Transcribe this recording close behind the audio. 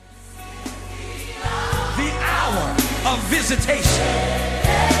hour of visitation.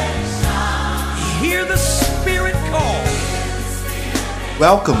 Hear the Spirit call.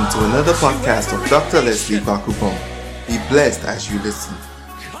 Welcome to another podcast of Dr. Leslie Bakupon. Be blessed as you listen.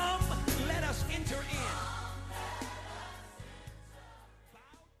 Come, let us enter in.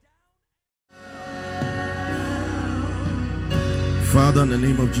 Father, in the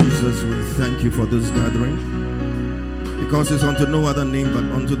name of Jesus, we thank you for this gathering, because it's unto no other name but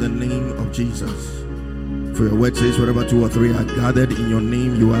unto the name of Jesus. For your word says, wherever two or three are gathered in your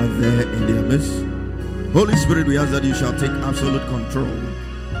name, you are there in their midst. Holy Spirit, we ask that you shall take absolute control.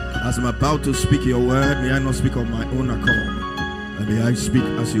 As I'm about to speak your word, may I not speak of my own accord, and may I speak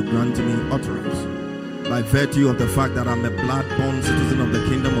as you grant me utterance. By virtue of the fact that I'm a blood-born citizen of the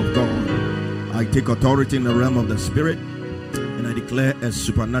kingdom of God, I take authority in the realm of the Spirit, and I declare a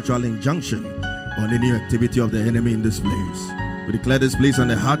supernatural injunction on any activity of the enemy in this place. We declare this place and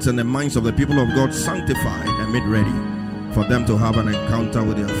the hearts and the minds of the people of God sanctified and made ready for them to have an encounter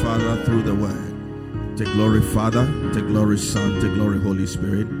with their Father through the word. Take glory, Father. Take glory, Son. Take glory, Holy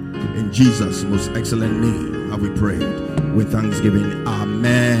Spirit. In Jesus' most excellent name have we prayed with thanksgiving.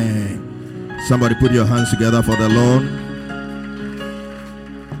 Amen. Somebody put your hands together for the Lord.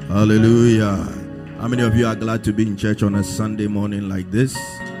 Hallelujah. How many of you are glad to be in church on a Sunday morning like this?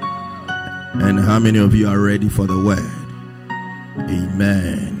 And how many of you are ready for the word?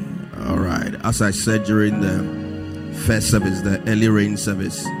 Amen. All right. As I said during the first service, the early rain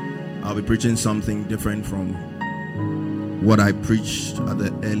service, I'll be preaching something different from what I preached at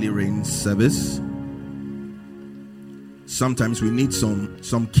the early rain service. Sometimes we need some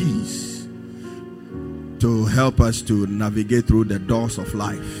keys to help us to navigate through the doors of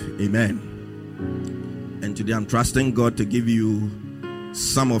life. Amen. And today I'm trusting God to give you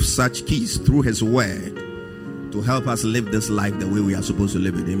some of such keys through his word to help us live this life the way we are supposed to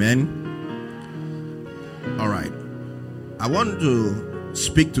live it. Amen. All right. I want to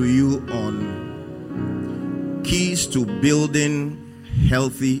speak to you on keys to building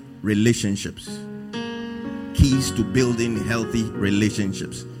healthy relationships. Keys to building healthy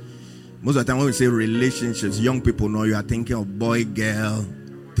relationships. Most of the time when we say relationships, young people know you are thinking of boy-girl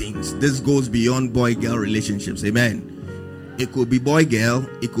things. This goes beyond boy-girl relationships. Amen. It could be boy-girl,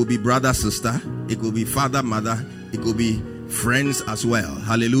 it could be brother-sister, it could be father-mother, it could be friends as well.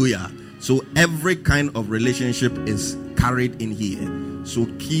 Hallelujah. So every kind of relationship is carried in here. So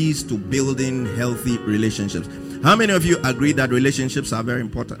keys to building healthy relationships. How many of you agree that relationships are very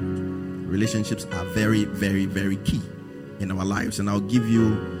important? Relationships are very, very, very key in our lives. And I'll give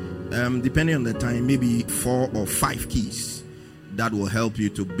you, depending on the time, maybe 4 or 5 keys that will help you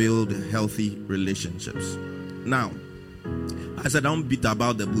to build healthy relationships. Now, I said I don't beat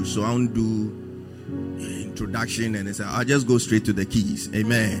about the bush, so I don't do introduction and I'll just go straight to the keys.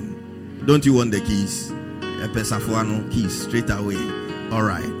 Amen. Don't you want the keys? Keys straight away. All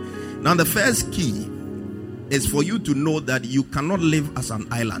right. Now the first key is for you to know that you cannot live as an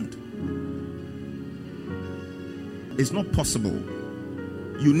island. It's not possible.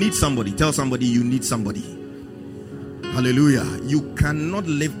 You need somebody. Tell somebody you need somebody. Hallelujah. You cannot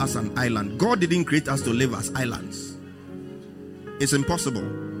live as an island. God didn't create us to live as islands. It's impossible.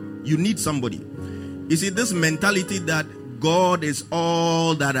 You need somebody. You see, this mentality that God is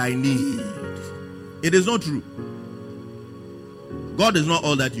all that I need, it is not true. God is not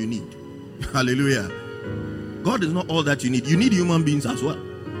all that you need. Hallelujah. God is not all that you need. You need human beings as well.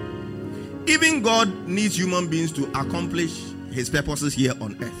 Even God needs human beings to accomplish his purposes here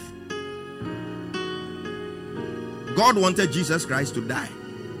on earth. God wanted Jesus Christ to die.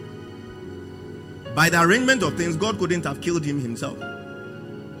 By the arrangement of things, God couldn't have killed him himself.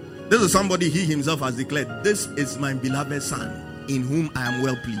 This is somebody he himself has declared, this is my beloved son, in whom I am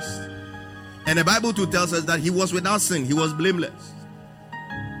well pleased. And the Bible too tells us that he was without sin, he was blameless.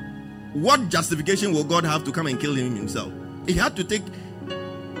 What justification will God have to come and kill him himself? He had to take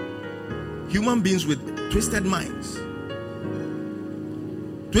human beings with twisted minds.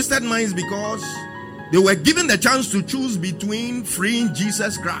 Twisted minds because they were given the chance to choose between freeing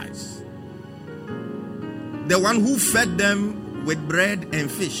Jesus Christ, the one who fed them with bread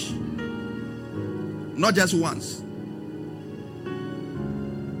and fish, not just once,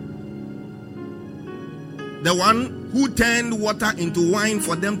 the one who turned water into wine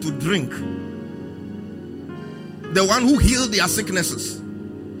for them to drink, the one who healed their sicknesses,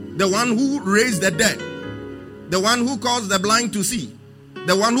 the one who raised the dead, the one who caused the blind to see,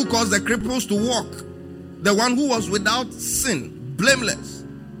 the one who caused the cripples to walk, the one who was without sin, blameless.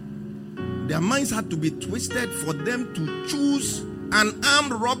 Their minds had to be twisted for them to choose an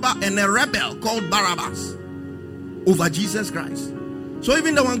armed robber and a rebel called Barabbas over Jesus Christ. So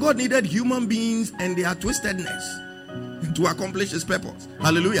even the one God needed human beings and their twistedness to accomplish his purpose.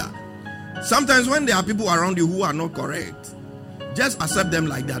 Hallelujah. Sometimes when there are people around you who are not correct, just accept them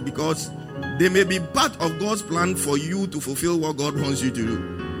like that, because they may be part of God's plan for you to fulfill what God wants you to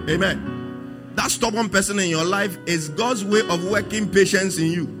do. Amen. That stubborn person in your life is God's way of working patience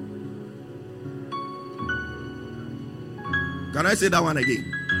in you. Can I say that one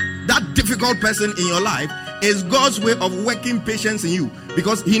again? That difficult person in your life is God's way of working patience in you,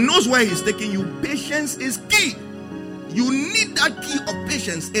 because he knows where he's taking you. Patience is key. You need that key of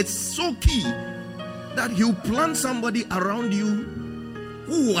patience. It's so key that he'll plant somebody around you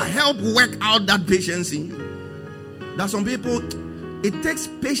who will help work out that patience in you. There are some people, it takes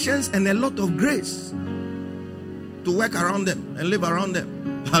patience and a lot of grace to work around them and live around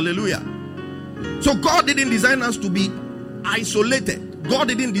them. Hallelujah. So God didn't design us to be isolated. God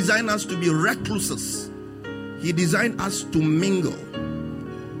didn't design us to be recluses. He designed us to mingle.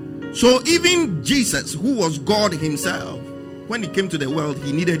 So even Jesus, who was God himself, when he came to the world,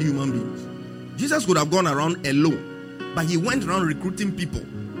 he needed human beings. Jesus could have gone around alone, but he went around recruiting people.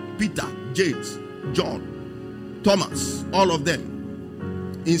 Peter, James, John, Thomas, all of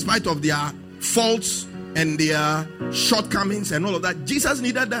them. In spite of their faults and their shortcomings and all of that, Jesus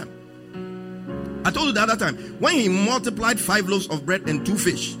needed them. I told you the other time, when he multiplied 5 loaves of bread and 2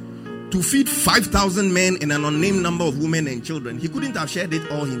 fish to feed 5,000 men and an unnamed number of women and children, he couldn't have shared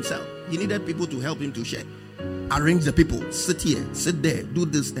it all himself. He needed people to help him to share. Arrange the people, sit here, sit there, do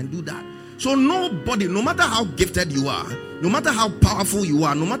this and do that. So nobody, no matter how gifted you are, no matter how powerful you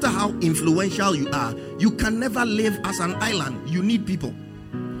are, no matter how influential you are, you can never live as an island. You need people.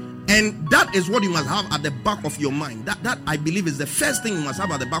 And that is what you must have at the back of your mind. That I believe is the first thing you must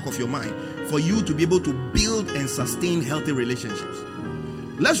have at the back of your mind for you to be able to build and sustain healthy relationships.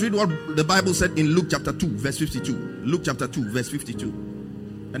 Let's read what the Bible said in Luke chapter 2 verse 52. Luke chapter 2 verse 52.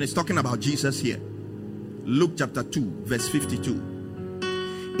 And it's talking about Jesus here. Luke chapter 2 verse 52.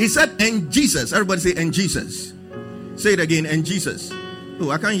 He said, and Jesus. Everybody say, and Jesus. Say it again, and Jesus.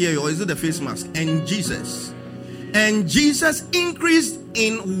 Oh, I can't hear you. Or is it the face mask? And Jesus. And Jesus increased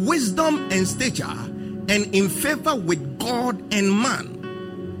in wisdom and stature and in favor with God and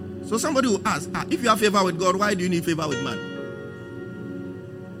man. So somebody will ask, if you have favor with God, why do you need favor with man?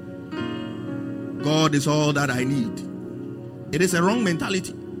 God is all that I need. It is a wrong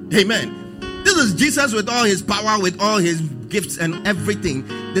mentality. Amen. This is Jesus with all his power, with all his gifts and everything.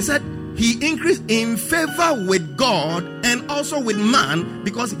 They said he increased in favor with God and also with man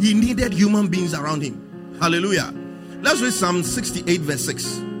because he needed human beings around him. Hallelujah. Let's read Psalm 68 verse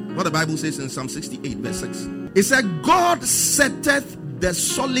 6. What the Bible says in Psalm 68 verse 6. It said, God setteth the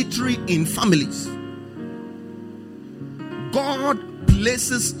solitary in families. God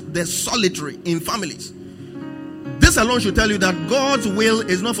places the solitary in families. This alone should tell you that God's will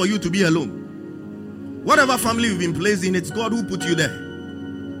is not for you to be alone. Whatever family you've been placed in, it's God who put you there.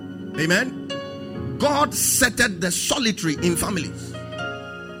 Amen. God setteth the solitary in families.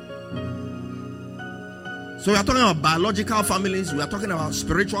 So we are talking about biological families. We are talking about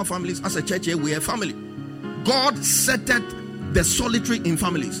spiritual families. As a church here, we are a family. God setteth the solitary in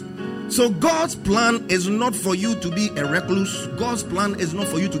families. So God's plan is not for you to be a recluse. God's plan is not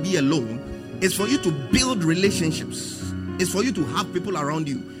for you to be alone. It's for you to build relationships. It's for you to have people around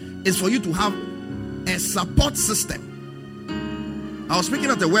you. It's for you to have a support system. I was speaking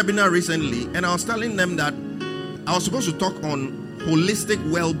at a webinar recently, and I was telling them that I was supposed to talk on holistic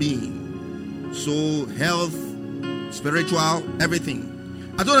well-being. So health, spiritual,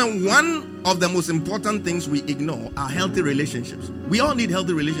 everything. I told them one of the most important things we ignore are healthy relationships. We all need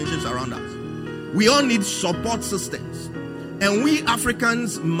healthy relationships around us. We all need support systems. And we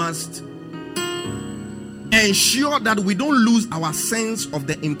Africans must ensure that we don't lose our sense of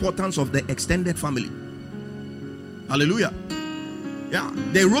the importance of the extended family. Hallelujah. Yeah,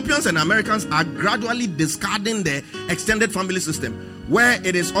 the Europeans and Americans are gradually discarding the extended family system, where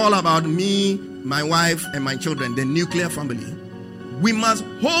it is all about me, my wife, and my children, the nuclear family. We must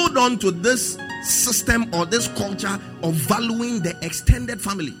hold on to this system or this culture of valuing the extended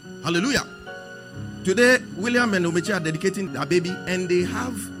family. Hallelujah. Today, William and Omechi are dedicating their baby, and they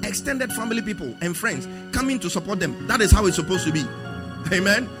have extended family people and friends coming to support them. That is how it's supposed to be.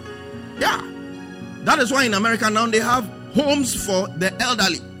 Amen. Yeah. That is why in America now they have homes for the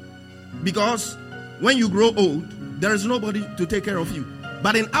elderly, because when you grow old, there is nobody to take care of you.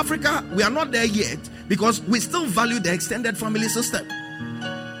 But in Africa, we are not there yet, because we still value the extended family system.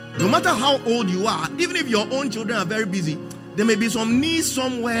 No matter how old you are, even if your own children are very busy, there may be some niece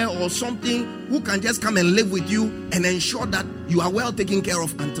somewhere or something who can just come and live with you and ensure that you are well taken care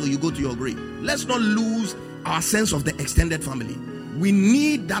of until you go to your grave. Let's not lose our sense of the extended family. We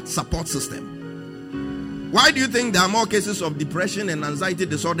need that support system. Why do you think there are more cases of depression and anxiety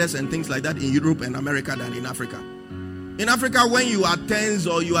disorders and things like that in Europe and America than in Africa? In Africa, when you are tense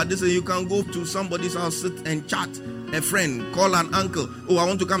or you are this, you can go to somebody's house, sit and chat. A friend, call an uncle. Oh, I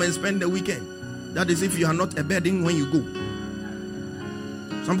want to come and spend the weekend. That is if you are not a burden when you go.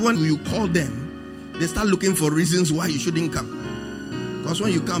 Some people, when you call them, they start looking for reasons why you shouldn't come. Because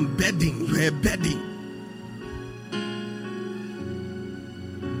when you come bedding, you are bedding.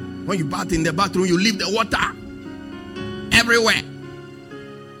 When you bath in the bathroom, you leave the water everywhere.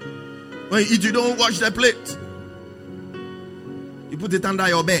 When you eat, you don't wash the plate. You put it under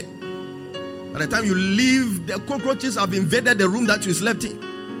your bed. By the time you leave, the cockroaches have invaded the room that you slept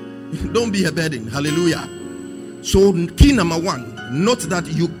in. Don't be a burden. Hallelujah. So key number 1, note that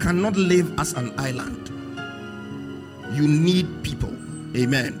you cannot live as an island. You need people.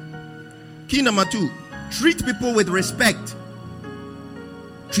 Amen. Key number 2, treat people with respect.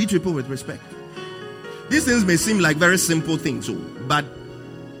 Treat people with respect. These things may seem like very simple things, but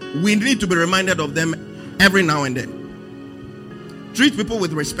we need to be reminded of them every now and then. Treat people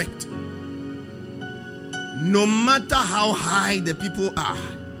with respect. No matter how high the people are,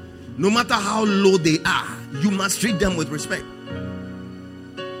 no matter how low they are, you must treat them with respect.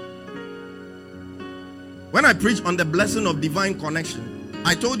 When I preach on the blessing of divine connection,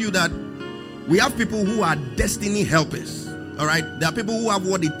 I told you that we have people who are destiny helpers. All right, there are people who have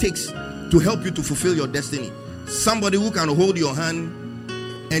what it takes to help you to fulfill your destiny. Somebody who can hold your hand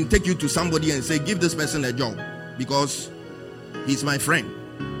and take you to somebody and say, give this person a job because he's my friend,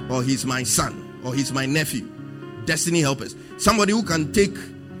 or he's my son, or he's my nephew. Destiny helpers. Somebody who can take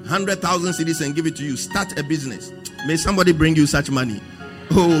 100,000 cedis and give it to you. Start a business. May somebody bring you such money.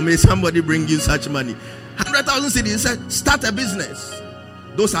 Oh, may somebody bring you such money. 100,000 cedis. Start a business.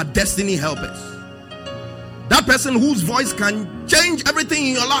 Those are destiny helpers. That person whose voice can change everything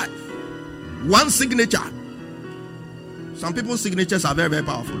in your life. One signature. Some people's signatures are very, very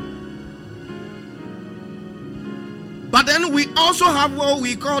powerful. But then we also have what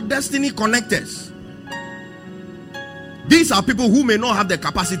we call destiny connectors. These are people who may not have the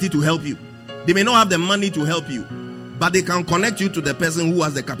capacity to help you. They may not have the money to help you, but they can connect you to the person who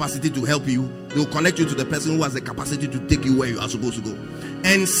has the capacity to help you. They'll connect you to the person who has the capacity to take you where you are supposed to go.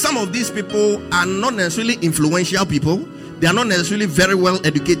 And some of these people are not necessarily influential people. They are not necessarily very well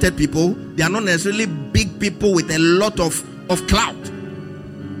educated people. They are not necessarily big people with a lot of clout.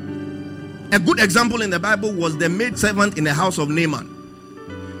 A good example in the Bible was the maid servant in the house of Naaman.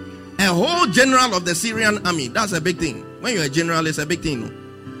 A whole general of the Syrian army. That's a big thing. When you're a general, it's a big thing.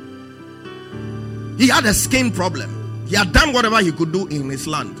 He had a skin problem. He had done whatever he could do in his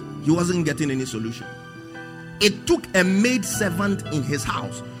land. He wasn't getting any solution. It took a maid servant in his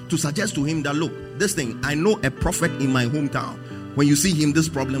house to suggest to him that, look, this thing, I know a prophet in my hometown. When you see him, this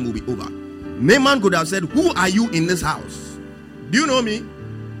problem will be over. Naaman could have said, who are you in this house? Do you know me?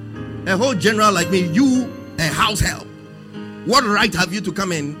 A whole general like me, you, a house help. What right have you to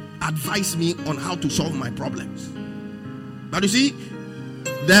come and advise me on how to solve my problems? But you see,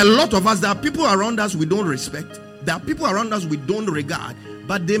 there are a lot of us, there are people around us we don't respect. There are people around us we don't regard,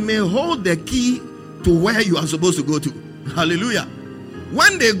 but they may hold the key to where you are supposed to go to. Hallelujah.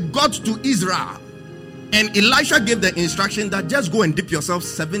 When they got to Israel, and Elisha gave the instruction that just go and dip yourself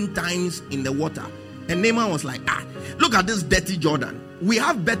 7 times in the water. And Naaman was like, look at this dirty Jordan. We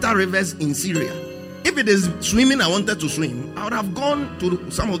have better rivers in Syria. If it is swimming I wanted to swim, I would have gone to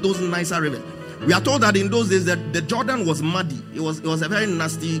some of those nicer rivers. We are told that in those days that the Jordan was muddy. It was a very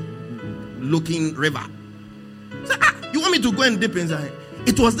nasty looking river. So, you want me to go and dip inside?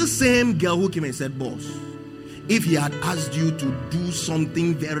 It was the same girl who came and said, boss, if he had asked you to do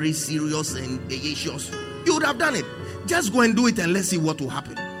something very serious and audacious, you would have done it. Just go and do it and let's see what will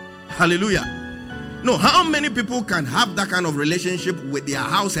happen. Hallelujah. No, how many people can have that kind of relationship with their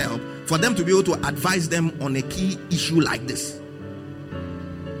house help for them to be able to advise them on a key issue like this?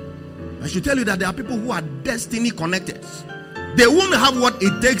 I should tell you that there are people who are destiny connectors. They won't have what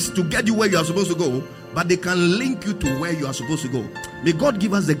it takes to get you where you are supposed to go, but they can link you to where you are supposed to go. May God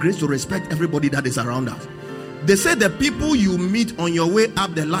give us the grace to respect everybody that is around us. They say the people you meet on your way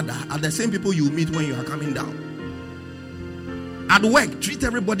up the ladder are the same people you meet when you are coming down. At work, treat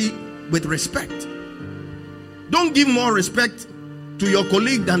everybody with respect. Don't give more respect to your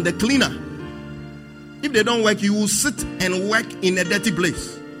colleague than the cleaner. If they don't work, you will sit and work in a dirty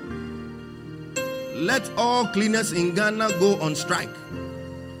place. Let all cleaners in Ghana go on strike,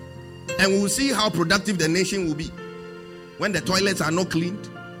 and we'll see how productive the nation will be when the toilets are not cleaned,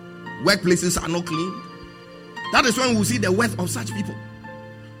 workplaces are not cleaned. That is when we'll see the worth of such people.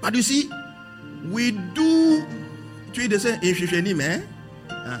 But you see, we do They say,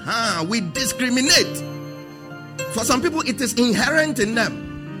 we discriminate. For some people, it is inherent in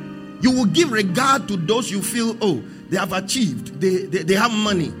them. You will give regard to those you feel, they have achieved, they have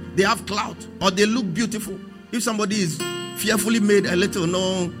money, they have clout, or they look beautiful. If somebody is fearfully made a little,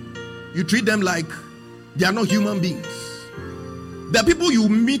 you treat them like they are not human beings. The people you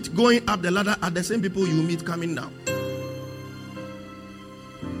meet going up the ladder are the same people you meet coming down.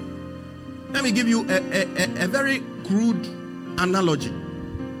 Let me give you a very crude analogy.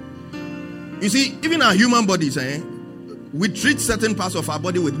 You see, even our human bodies, we treat certain parts of our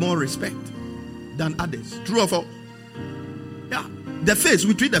body with more respect than others. True or false? Yeah. The face,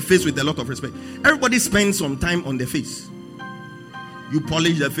 we treat the face with a lot of respect. Everybody spends some time on the face. You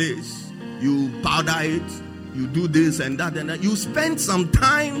polish the face, you powder it, you do this and that and that. You spend some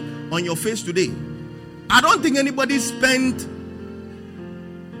time on your face today. I don't think anybody spent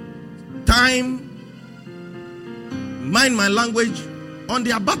time, mind my language, on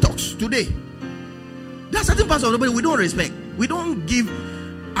their buttocks today. There are certain parts of the body we don't respect. We don't give.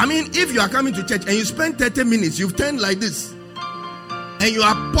 I mean, if you are coming to church and you spend 30 minutes, you've turned like this, and you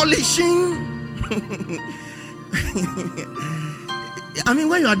are polishing. I mean,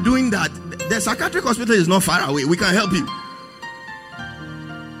 when you are doing that, the psychiatric hospital is not far away. We can help you.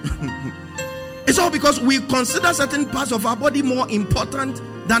 It's all because we consider certain parts of our body more important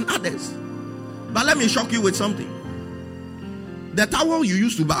than others. But let me shock you with something. The towel you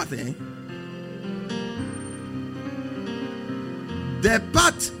used to bath, the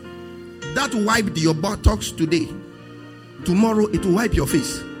part that wiped your buttocks today, tomorrow it will wipe your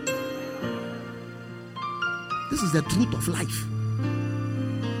face. This is the truth of life.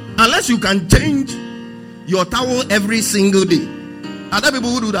 Unless you can change your towel every single day. Other people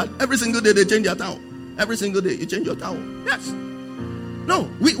who do that, every single day they change their towel. Every single day you change your towel. Yes. No,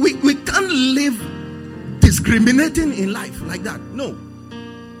 we can't live discriminating in life like that. No.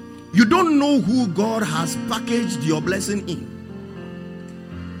 You don't know who God has packaged your blessing in.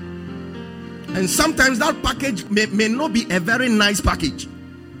 And sometimes that package may not be a very nice package.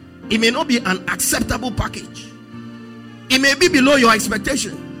 It may not be an acceptable package. It may be below your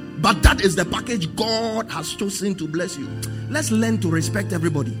expectation. But that is the package God has chosen to bless you. Let's learn to respect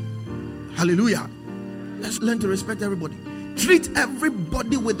everybody. Hallelujah. Let's learn to respect everybody. Treat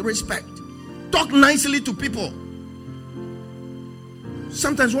everybody with respect. Talk nicely to people.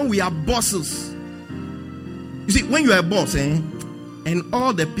 Sometimes when we are bosses, you see, when you are a boss, and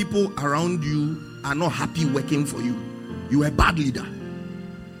all the people around you are not happy working for you, you are a bad leader.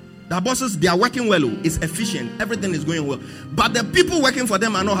 The bosses, they are working well, it's efficient, everything is going well. But the people working for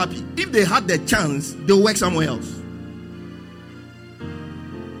them are not happy. If they had the chance, they'll work somewhere else.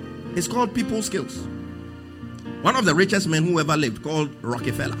 It's called people skills. One of the richest men who ever lived, called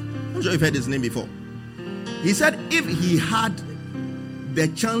Rockefeller. I'm sure you've heard his name before. He said if he had the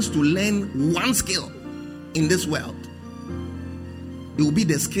chance to learn one skill in this world, it will be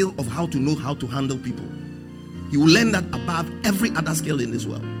the skill of how to know how to handle people. He will learn that above every other skill in this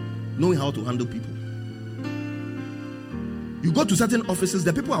world. Knowing how to handle people. You go to certain offices,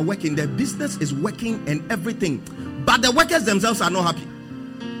 the people are working, their business is working and everything, but the workers themselves are not happy.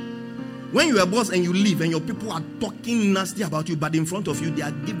 When you're a boss and you leave and your people are talking nasty about you, but in front of you they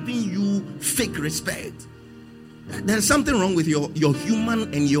are giving you fake respect, there's something wrong with your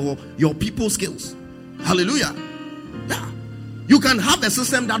human and your people skills. Hallelujah. Yeah. You can have a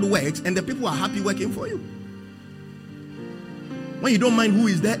system that works and the people are happy working for you. When you don't mind who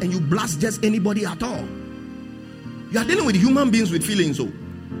is there and you blast just anybody at all. You are dealing with human beings with feelings. So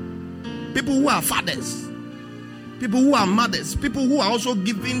people who are fathers, people who are mothers, people who are also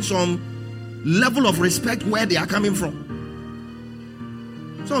giving some level of respect where they are coming from.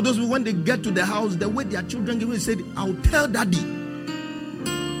 Some of those people, when they get to the house, the way their children give it, say, I'll tell daddy.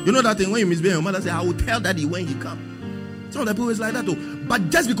 You know that thing when you misbehave, your mother say, I will tell daddy when he comes. Some of the people is like that too. But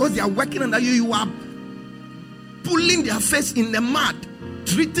just because they are working under you, you are pulling their face in the mud,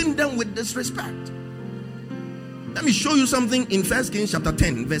 treating them with disrespect. Let me show you something in 1 Kings chapter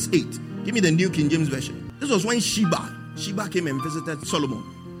 10 verse 8. Give me the New King James Version. This was when Sheba came and visited Solomon.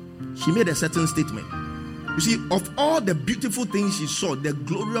 She made a certain statement. You see, of all the beautiful things she saw, the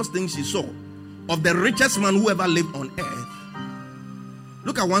glorious things she saw, of the richest man who ever lived on earth,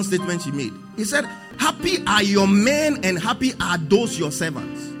 look at one statement she made. He said, happy are your men and happy are those your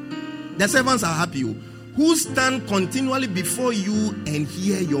servants. The servants are happy who stand continually before you and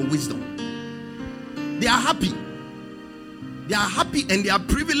hear your wisdom. They are happy. They are happy and they are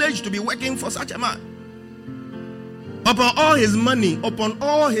privileged to be working for such a man. Upon all his money, upon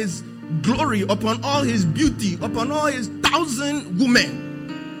all his glory, upon all his beauty, upon all his 1,000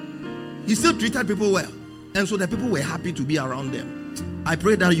 women, he still treated people well. And so the people were happy to be around them. I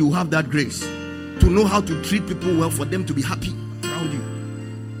pray that you have that grace to know how to treat people well for them to be happy around you.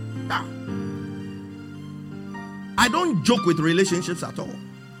 Yeah. I don't joke with relationships at all.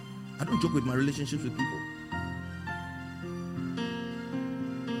 I don't joke with my relationships with people.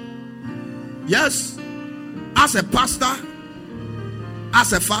 Yes, as a pastor,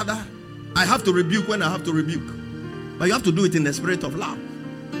 as a father, I have to rebuke when I have to rebuke. But you have to do it in the spirit of love.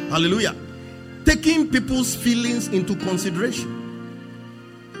 Hallelujah. Taking people's feelings into consideration.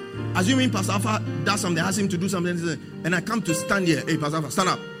 Assuming Pastor Alpha does something, ask him to do something, and I come to stand here. Hey, Pastor Alpha, stand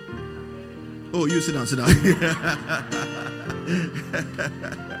up. Oh, you sit down, sit down.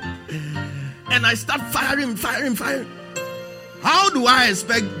 And I start firing. How do I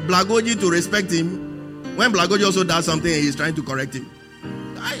expect Blagoji to respect him when Blagoji also does something and he's trying to correct him?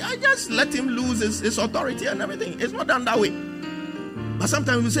 I just let him lose his authority and everything. It's not done that way. But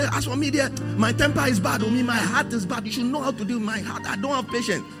sometimes we say, as for me, my temper is bad. Or me, my heart is bad. You should know how to deal with my heart. I don't have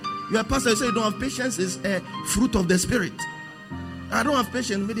patience. You're a pastor, you say you don't have patience. Is a fruit of the spirit. I don't have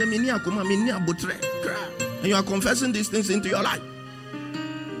patience. And you are confessing these things into your life.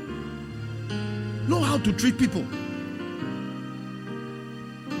 Know how to treat people.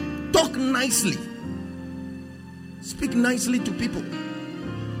 Talk nicely. Speak nicely to people.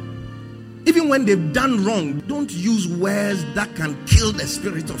 Even when they've done wrong, don't use words that can kill the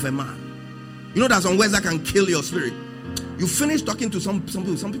spirit of a man. You know, there's some words that can kill your spirit. You finish talking to some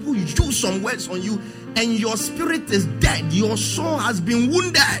people you use some words on you, and your spirit is dead. Your soul has been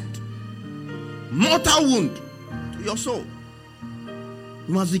wounded. Mortal wound to your soul.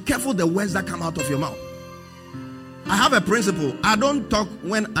 You must be careful the words that come out of your mouth. I have a principle. I don't talk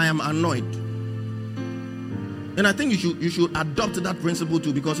when I am annoyed. And I think you should adopt that principle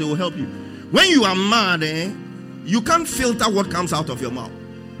too, because it will help you. When you are mad, you can't filter what comes out of your mouth.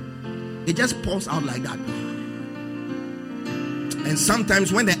 It just pours out like that. And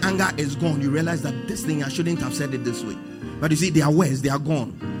sometimes when the anger is gone, you realize that this thing, I shouldn't have said it this way. But you see, their words, they are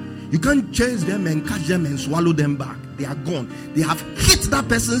gone. You can't chase them and catch them and swallow them back. They are gone. They have hit that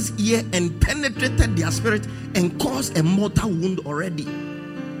person's ear and penetrated their spirit and caused a mortal wound already.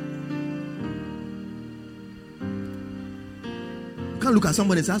 You can't look at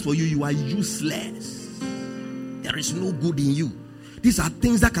somebody and say, as for you, you are useless. There is no good in you. These are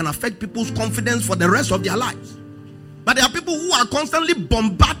things that can affect people's confidence for the rest of their lives. But there are people who are constantly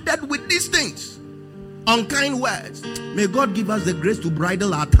bombarded with these things. Unkind words. May God give us the grace to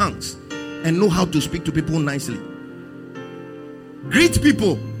bridle our tongues and know how to speak to people nicely. Greet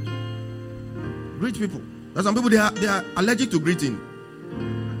people. Greet people. There are some people, they are allergic to greeting.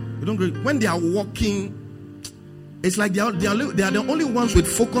 They don't greet. When they are walking, it's like they are the only ones with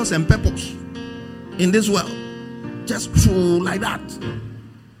focus and purpose in this world. Just so like that.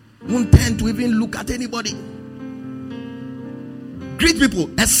 Won't tend to even look at anybody. Greet people.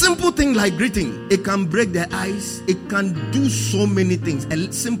 A simple thing like greeting, it can break their ice. It can do so many things.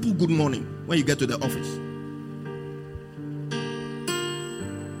 A simple good morning when you get to the office.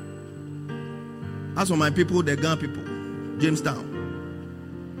 As for my people, the Ghana people, Jamestown,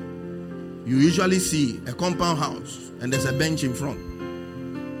 you usually see a compound house and there's a bench in front.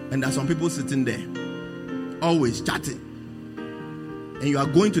 And there's some people sitting there, always chatting. And you are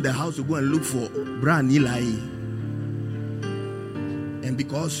going to the house to go and look for Bra Nilai. And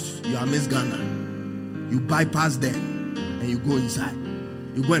because you are Miss Ghana, you bypass them and you go inside.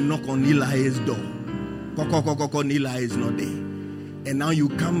 You go and knock on Nilai's door. Koko, Nilai is not there. And now you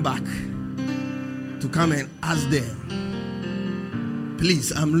come back to come and ask them,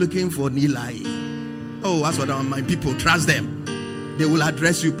 please, I'm looking for Nilai. Oh, that's what my people, trust them. They will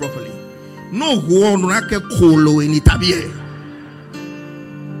address you properly. No one rake kolo in Itabie.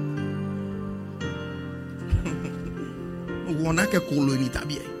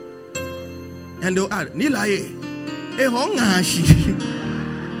 And they'll add Nilai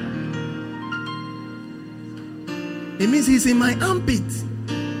it means he's in my armpit.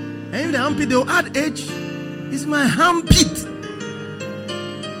 And in the armpit they'll add H. It's my armpit.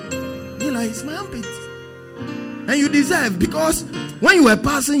 Nilai, it's my armpit. And you deserve, because when you were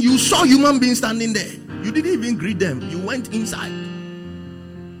passing, you saw human beings standing there. You didn't even greet them. You went inside.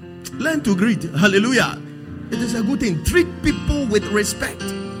 Learn to greet. Hallelujah. It is a good thing. Treat people with respect.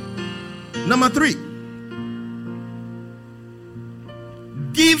 Number 3.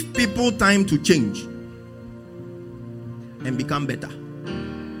 Give people time to change and become better.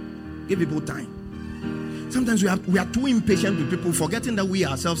 Give people time. Sometimes we are too impatient with people, forgetting that we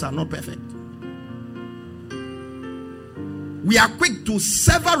ourselves are not perfect. We are quick to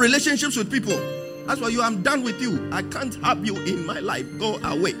sever relationships with people. That's why I'm done with you. I can't have you in my life. Go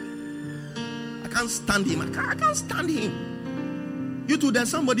away. I can't stand him. I can't stand him. You too, there's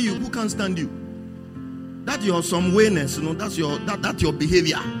somebody who can't stand you. That's your some wayness, that's your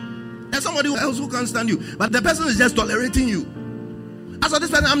behavior. There's somebody else who can't stand you, but the person is just tolerating you. As for this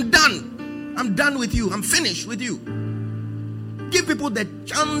person, I'm done with you, I'm finished with you. Give people the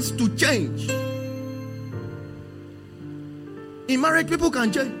chance to change. In marriage, people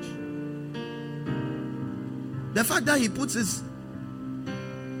can change. The fact that he puts his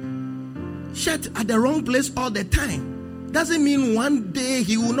shirt at the wrong place all the time doesn't mean one day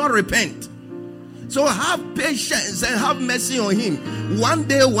he will not repent. So have patience and have mercy on him. One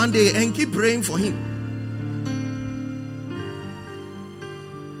day, and keep praying for him.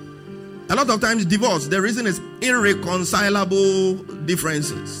 A lot of times divorce, the reason is irreconcilable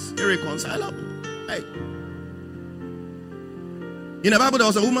differences. Irreconcilable. Hey. In the Bible, there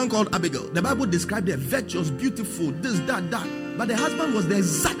was a woman called Abigail. The Bible described her virtuous, beautiful, this, that. But the husband was the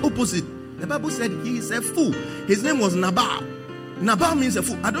exact opposite. The Bible said he is a fool. His name was Nabal. Nabal means a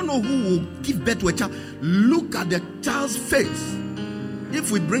fool. I don't know who will give birth to a child. Look at the child's face. If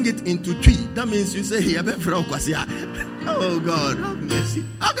we bring it into tree, that means you say, oh God, have mercy.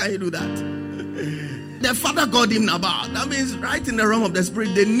 How can you do that? The father called him Nabal. That means right in the realm of the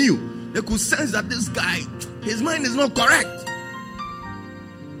spirit, they knew. They could sense that this guy, his mind is not correct.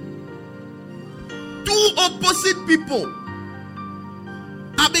 Two opposite people.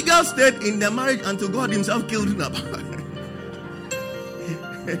 Abigail stayed in the marriage until God himself killed Nabal.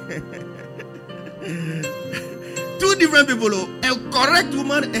 Two different people, a correct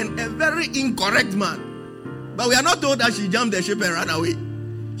woman and a very incorrect man. But we are not told that she jumped the ship and ran away.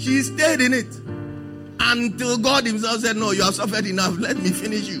 She stayed in it until God himself said, no, you have suffered enough, let me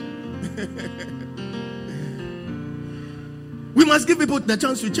finish you. We must give people the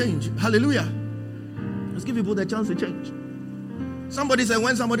chance to change. Hallelujah. Let's give people the chance to change. Somebody said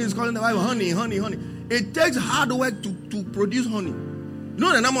when somebody is calling the Bible honey. It takes hard work to produce honey. You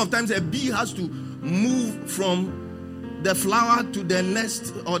know the number of times a bee has to move from the flower to the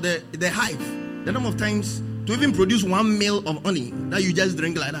nest or the hive. The number of times to even produce 1 meal of honey that you just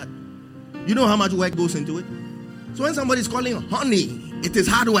drink like that. You know how much work goes into it? So when somebody is calling honey, it is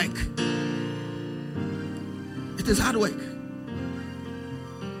hard work. It is hard work.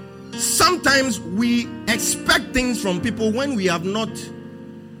 Sometimes we expect things from people when we have not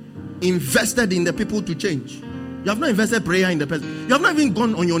invested in the people to change. You have not invested prayer in the person. You have not even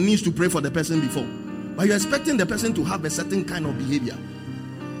gone on your knees to pray for the person before. But you're expecting the person to have a certain kind of behavior.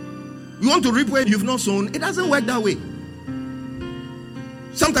 You want to reap where you've not sown. It doesn't work that way.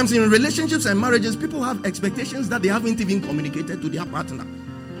 Sometimes in relationships and marriages, people have expectations that they haven't even communicated to their partner.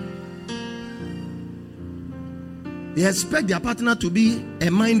 They expect their partner to be a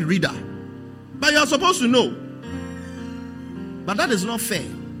mind reader. But you are supposed to know. But that is not fair.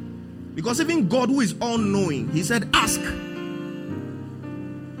 Because even God, who is all-knowing, he said, ask.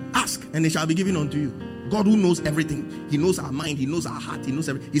 Ask, and it shall be given unto you. God who knows everything. He knows our mind. He knows our heart. He knows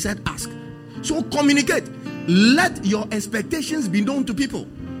everything. He said, ask. So communicate. Let your expectations be known to people.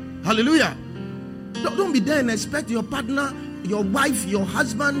 Hallelujah. Don't be there and expect your partner, your wife, your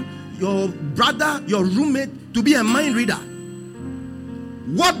husband, your brother, your roommate to be a mind reader.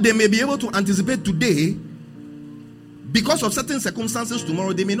 What they may be able to anticipate today, because of certain circumstances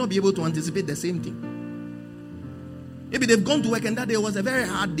tomorrow, they may not be able to anticipate the same thing. Maybe they've gone to work and that day was a very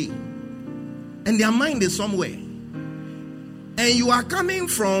hard day. And their mind is somewhere. And you are coming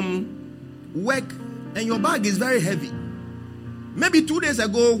from work and your bag is very heavy. Maybe 2 days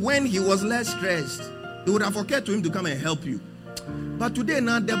ago when he was less stressed, it would have occurred to him to come and help you. But today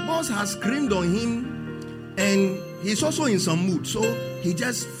now the boss has screamed on him and he's also in some mood. So he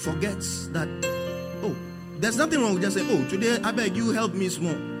just forgets that, oh, there's nothing wrong with just saying, oh, today I beg you help me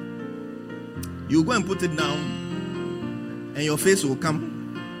small. You go and put it down and your face will come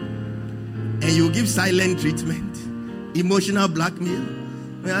and you give silent treatment, emotional blackmail.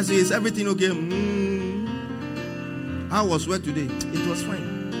 When I say, is everything okay? How was work today? It was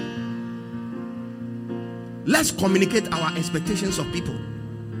fine. Let's communicate our expectations of people.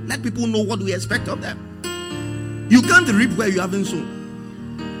 Let people know what we expect of them. You can't reap where you haven't sown,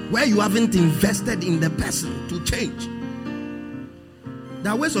 where you haven't invested in the person to change.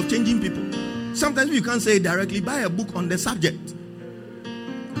 There are ways of changing people. Sometimes you can't say it directly. Buy a book on the subject.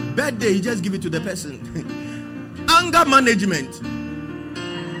 Birthday, you just give it to the person. Anger management.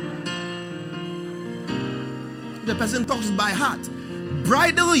 The person talks by heart.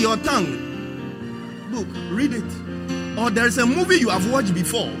 Bridle your tongue. Book, read it. Or there is a movie you have watched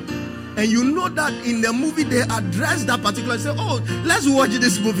before, and you know that in the movie they address that particular. Say, oh, let's watch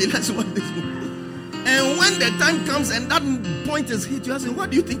this movie. Let's watch this movie. And when the time comes and that point is hit, you ask,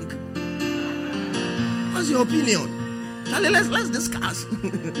 what do you think? What's your opinion? Charlie, let's discuss.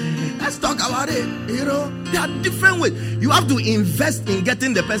 Let's talk about it. You know, there are different ways. You have to invest in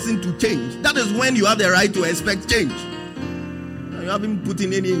getting the person to change. That is when you have the right to expect change. You haven't put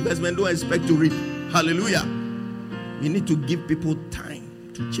in any investment, don't expect to reap. Hallelujah. You need to give people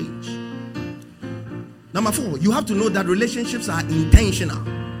time to change. Number 4, you have to know that relationships are intentional.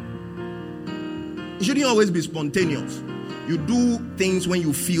 It shouldn't always be spontaneous. You do things when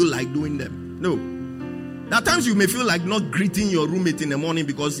you feel like doing them. No. There are times you may feel like not greeting your roommate in the morning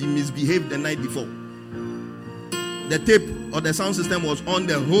because he misbehaved the night before. The tape or the sound system was on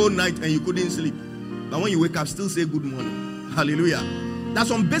the whole night and you couldn't sleep. But when you wake up, still say good morning. Hallelujah. There's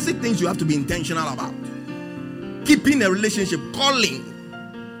some basic things you have to be intentional about. Keeping a relationship, calling.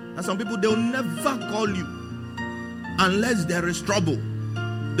 And some people, they'll never call you unless there is trouble.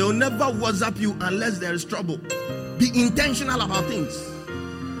 They'll never WhatsApp you unless there is trouble. Be intentional about things.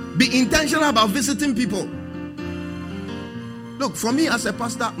 Be intentional about visiting people. Look, for me as a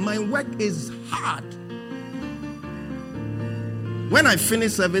pastor, my work is hard. When I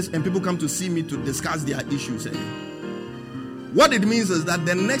finish service and people come to see me to discuss their issues, what it means is that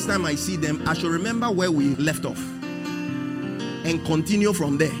the next time I see them, I should remember where we left off and continue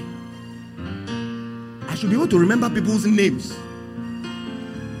from there. I should be able to remember people's names.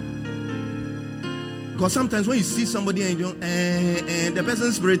 Because sometimes when you see somebody and the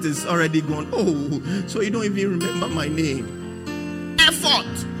person's spirit is already gone, oh, so you don't even remember my name. Effort.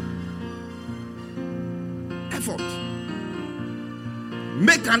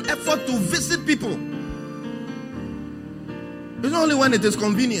 Make an effort to visit people. It's not only when it is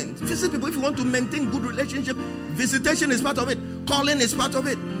convenient. Visit people if you want to maintain good relationship. Visitation is part of it. Calling is part of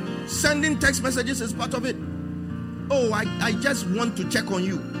it. Sending text messages is part of it. Oh, I just want to check on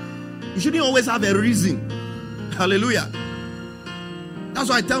you. You shouldn't always have a reason. Hallelujah. That's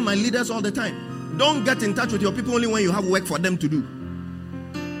why I tell my leaders all the time. Don't get in touch with your people only when you have work for them to do.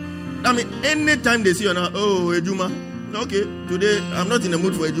 I mean, anytime they see you now, oh, Ejuma. Okay, today I'm not in the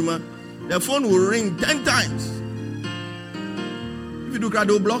mood for Ejuma. The phone will ring 10 times. If you do cry,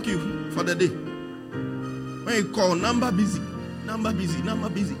 they'll block you for the day. When you call, number busy.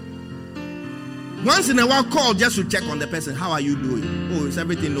 Once in a while, call just to check on the person. How are you doing? Oh, is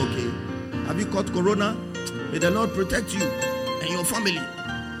everything okay? Have you caught corona? May the Lord protect you and your family.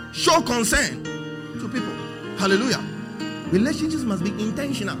 Show concern to people. Hallelujah. Relationships must be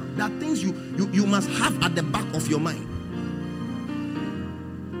intentional. There are things you must have at the back of your mind.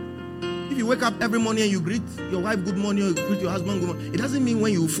 If you wake up every morning and you greet your wife good morning, or you greet your husband good morning, it doesn't mean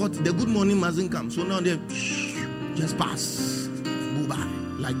when you fought, the good morning mustn't come. So now they just pass, go by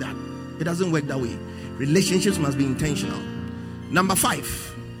like that. It doesn't work that way. Relationships must be intentional. Number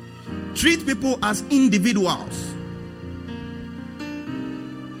 5, treat people as individuals.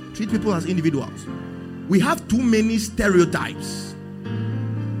 Treat people as individuals. We have too many stereotypes.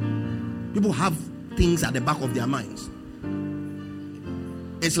 People have things at the back of their minds.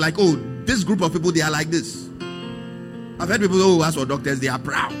 It's like, oh, this group of people, they are like this. I've heard people, oh, as for doctors, they are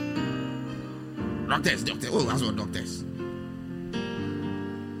proud. Doctors, oh, as for doctors.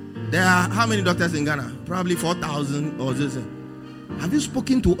 There are how many doctors in Ghana? Probably 4,000 or this. Have you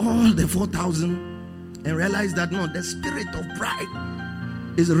spoken to all the 4,000 and realized that no, the spirit of pride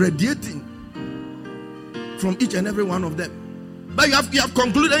is radiating from each and every one of them? But you have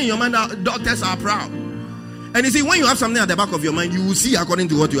concluded in your mind that doctors are proud. And you see, when you have something at the back of your mind, you will see according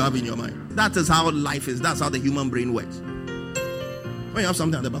to what you have in your mind. That is how life is. That's how the human brain works. When you have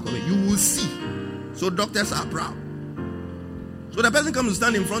something at the back of it, you will see. So doctors are proud. So the person comes to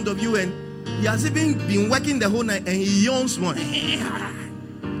stand in front of you and he has even been working the whole night and he yawns more.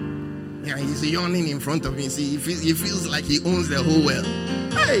 Yeah, he's yawning in front of me. See, he feels like he owns the whole world.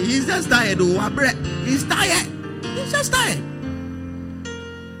 Hey, he's just tired. He's tired. He's just tired.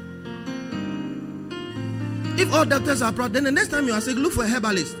 If all doctors are proud, then the next time you are sick, look for a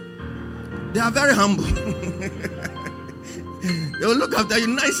herbalist. They are very humble. They will look after you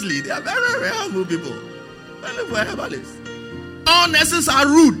nicely. They are very, very humble people. But look for a herbalist. All nurses are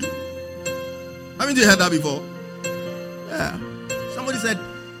rude. Haven't you heard that before? Yeah. Somebody said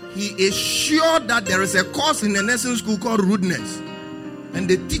he is sure that there is a course in the nursing school called rudeness. And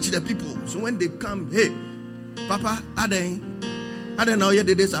they teach the people. So when they come, hey, Papa, I don't know yet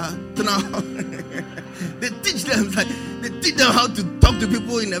this. They teach them how to talk to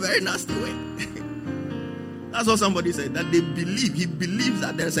people in a very nasty way. That's what somebody said, that he believes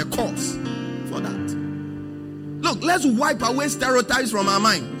that there's a cause for that. Look, let's wipe away stereotypes from our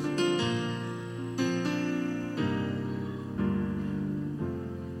minds.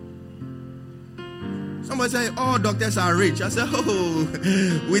 Somebody say, all doctors are rich. I say, oh,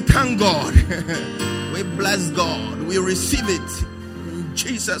 we thank God. We We bless God. We receive it in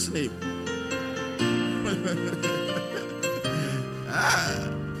Jesus' name.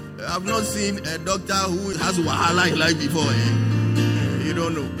 I've not seen a doctor who has wahala in life before. You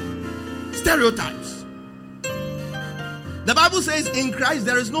don't know. Stereotypes. The Bible says in Christ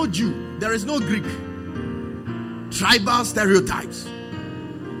there is no Jew, there is no Greek. Tribal stereotypes.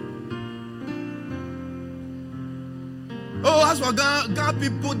 Oh, as for God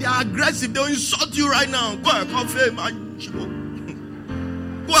people, they are aggressive. They'll insult you right now. Go ahead, coffee, man.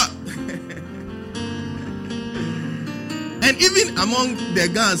 What? And even among the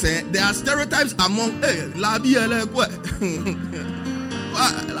guns, there are stereotypes among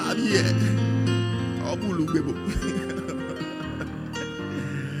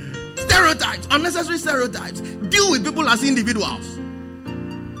stereotypes, unnecessary stereotypes. Deal with people as individuals.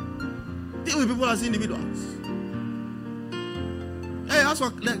 Deal with people as individuals. Hey, as for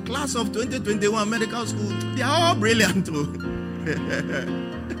the class of 2021 medical school, they are all brilliant too.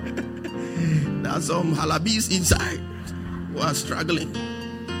 There are some halabis inside who are struggling.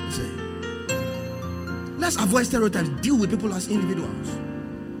 Let's avoid stereotypes. Deal with people as individuals.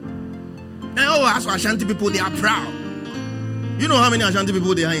 And as for Ashanti people, they are proud. You know how many Ashanti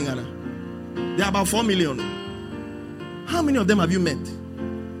people they are in Ghana? They are about 4 million. How many of them have you met?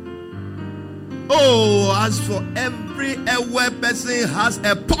 Oh, as for every Ewe person has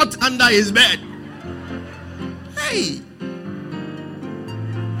a pot under his bed. Hey,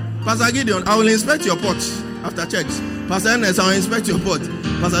 Pastor Gideon, I will inspect your pot after church. Pastor Ernest, I will inspect your pot.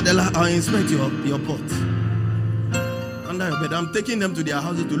 Pastor Della, I will inspect your pot under your bed. I'm taking them to their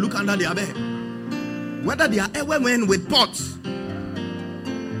houses to look under their bed. Whether they are Ewe men with pots.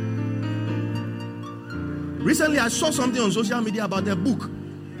 Recently, I saw something on social media about a book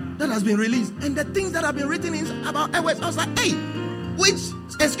that has been released, and the things that have been written is about Ewe. I was like, hey, which,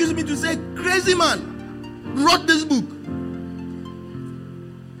 excuse me to say, crazy man wrote this book?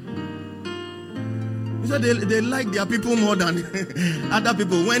 He said they like their people more than other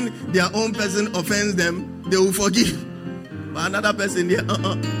people. When their own person offends them, they will forgive. But another person, hey.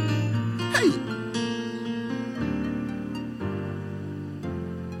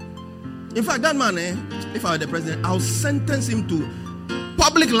 In fact, that man, if I were the president, I'll sentence him to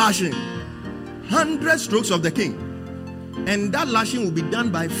public lashing, 100 strokes of the king, and that lashing will be done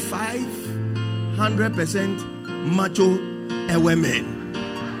by 500% macho Ewe men.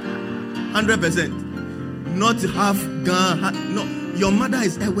 100%, not half gun. No, your mother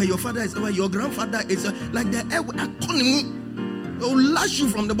is Ewe, your father is Ewe, your grandfather is like the Ewe. They will lash you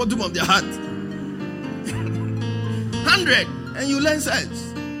from the bottom of their heart. 100, and you learn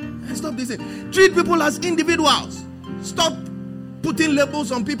sense. And stop this thing. Treat people as individuals. Stop putting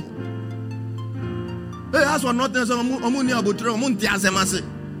labels on people. Hey, as for nothing, you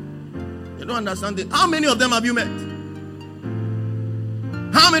don't understand it. How many of them have you met?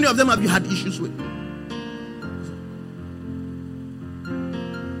 How many of them have you had issues with?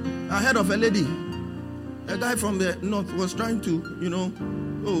 I heard of a lady, a guy from the north was trying to,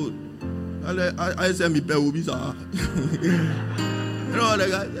 I said, you know what the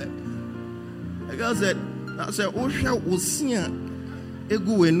guy said? The guy said, Osha Osia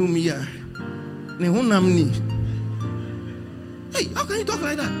Egu Enumia Nehunamni. Hey, how can you talk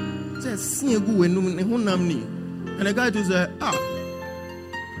like that? Says Siegu Enumni. And the guy to say,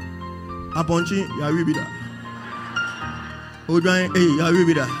 Aponchi Yaribida. Odrain, hey,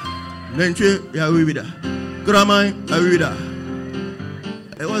 Yaribida. Venture Yaribida. Gramai Yaribida.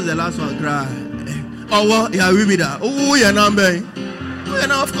 It was the last one cry. Oh, what Yaribida? Oh, you're number.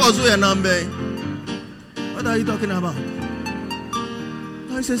 Of course, we are number. What are you talking about?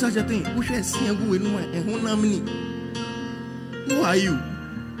 Don't say such a thing. Who are you?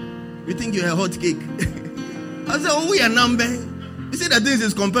 You think you're a hot cake? I said, oh, we are number. You see that this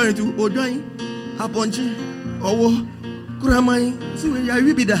is comparing to Odrain, Aponchi, Owo, Kuramai. See, we are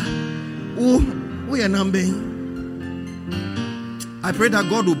Ribida. Oh, we are number. I pray that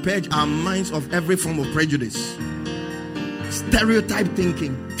God will purge our minds of every form of prejudice, stereotype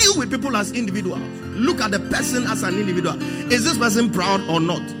thinking. Deal with people as individuals. Look at the person as an individual. Is this person proud or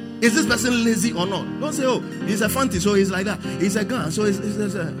not? Is this person lazy or not? Don't say, oh, he's a fancy, so he's like that. He's a gun, so he's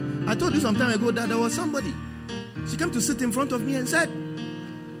I told you some time ago that there was somebody. She came to sit in front of me and said,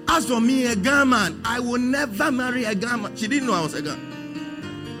 as for me, a gun man, I will never marry a gun man. She didn't know I was a gun.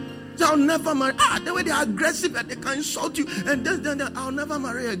 So I'll never marry. The way they are aggressive and they can insult you, and then I'll never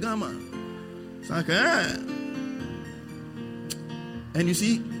marry a gun man. It's like, And you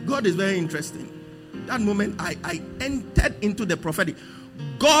see, God is very interesting. That moment I entered into the prophetic.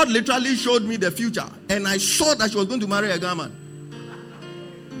 God literally showed me the future, and I saw that she was going to marry a Gaman.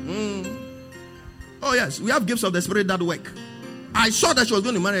 Oh yes, we have gifts of the Spirit that work. I saw that she was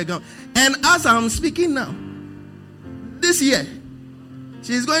going to marry a girl. And as I'm speaking now, this year,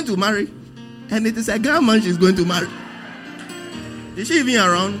 she's going to marry. And it is a girl man she's going to marry. Is she even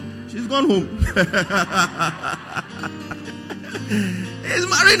around? She's gone home. He's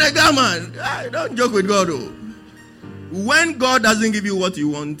marrying a girl man. Don't joke with God though. When God doesn't give you what you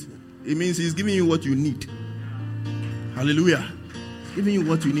want, it means He's giving you what you need. Hallelujah. Giving you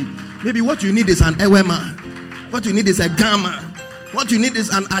what you need. Maybe what you need is an Ewe man. What you need is a girl man. What you need is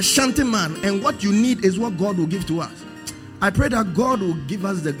an Ashanti man. And what you need is what God will give to us. I pray that God will give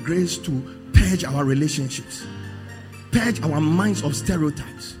us the grace to purge our relationships. Purge our minds of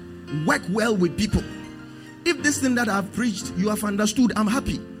stereotypes. Work well with people. If this thing that I've preached, you have understood, I'm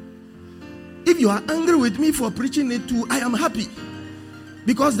happy. If you are angry with me for preaching it too, I am happy.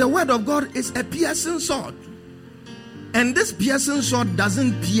 Because the word of God is a piercing sword. And this piercing sword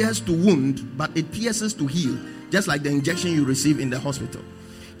doesn't pierce to wound, but it pierces to heal. Just like the injection you receive in the hospital.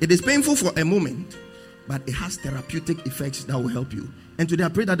 It is painful for a moment, but it has therapeutic effects that will help you. And today I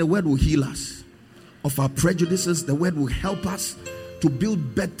pray that the word will heal us of our prejudices. The word will help us to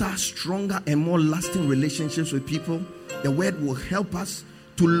build better, stronger, and more lasting relationships with people. The word will help us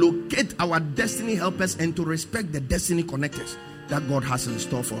to locate our destiny helpers and to respect the destiny connectors that God has in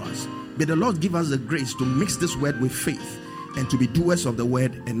store for us. May the Lord give us the grace to mix this word with faith and to be doers of the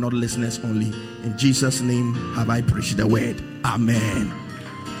word and not listeners only. In Jesus' name have I preached the word. Amen.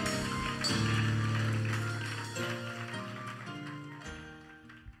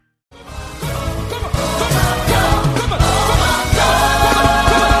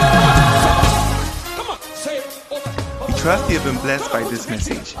 We trust you have been blessed by this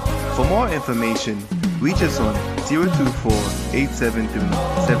message. For more information, reach us on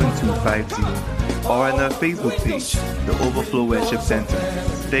 024-873-7250 or on our Facebook page, The Overflow Worship Center.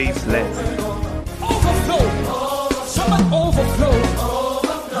 Stay blessed. Overflow. Someone overflow.